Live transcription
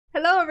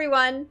Hello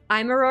everyone,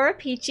 I'm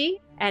AuroraPeachy,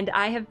 and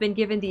I have been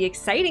given the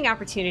exciting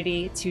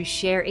opportunity to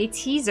share a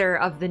teaser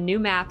of the new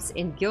maps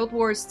in Guild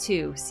Wars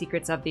 2: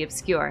 Secrets of the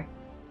Obscure.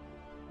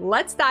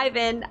 Let's dive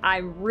in.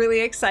 I'm really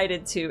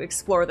excited to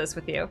explore this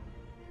with you.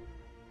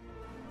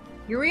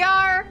 Here we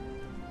are!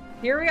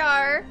 Here we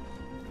are!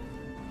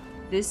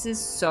 This is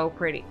so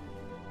pretty.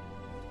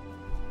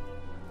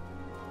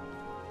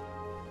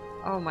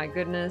 Oh my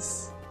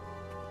goodness.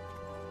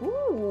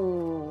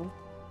 Ooh.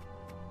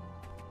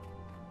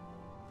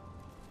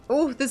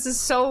 Oh, this is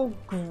so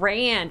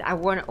grand. I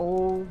want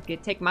to,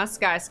 take my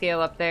sky scale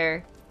up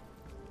there.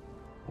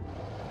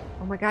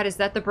 Oh my god, is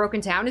that the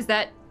Broken Town? Is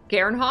that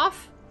Garenhof?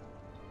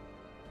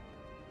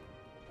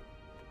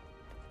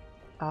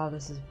 Oh,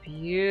 this is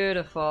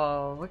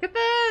beautiful. Look at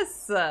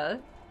this.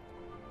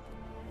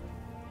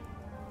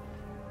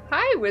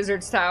 Hi,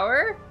 Wizard's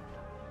Tower.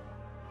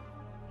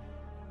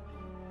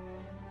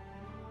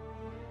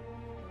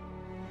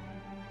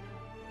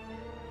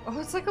 Oh,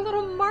 it's like a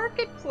little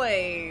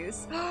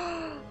marketplace.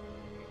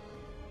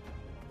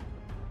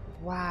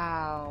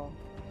 Wow.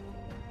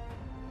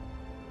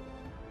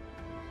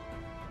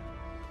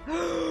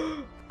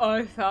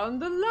 I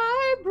found the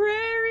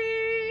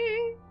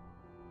library.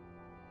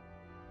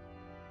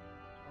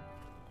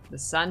 The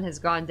sun has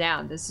gone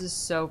down. This is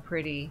so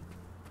pretty.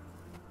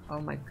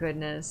 Oh my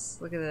goodness.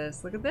 Look at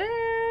this. Look at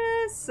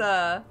this.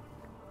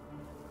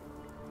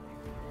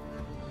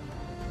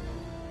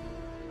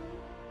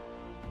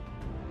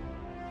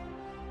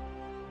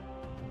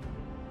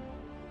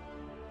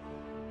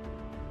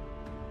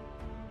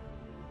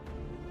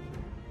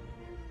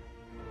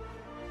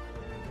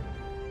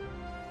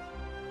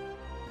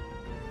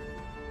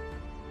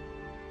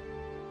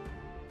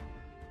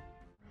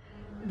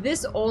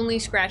 This only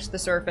scratched the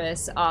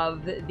surface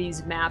of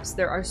these maps.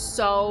 There are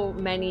so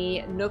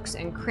many nooks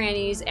and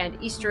crannies and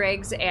Easter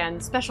eggs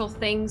and special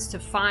things to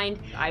find.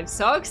 I'm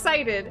so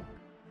excited